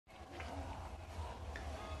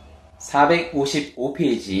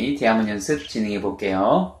455페이지 대화문 연습 진행해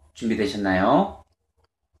볼게요. 준비되셨나요?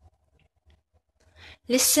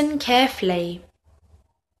 Listen carefully.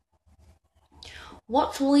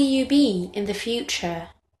 What will you be in the future?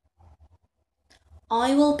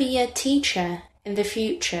 I will be a teacher in the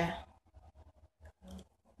future.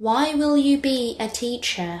 Why will you be a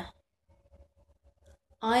teacher?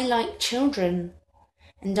 I like children,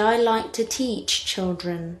 and I like to teach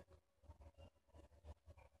children.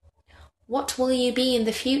 What will you be in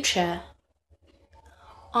the future?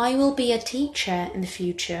 I will be a teacher in the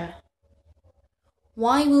future.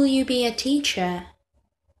 Why will you be a teacher?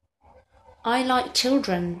 I like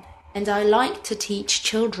children, and I like to teach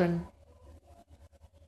children.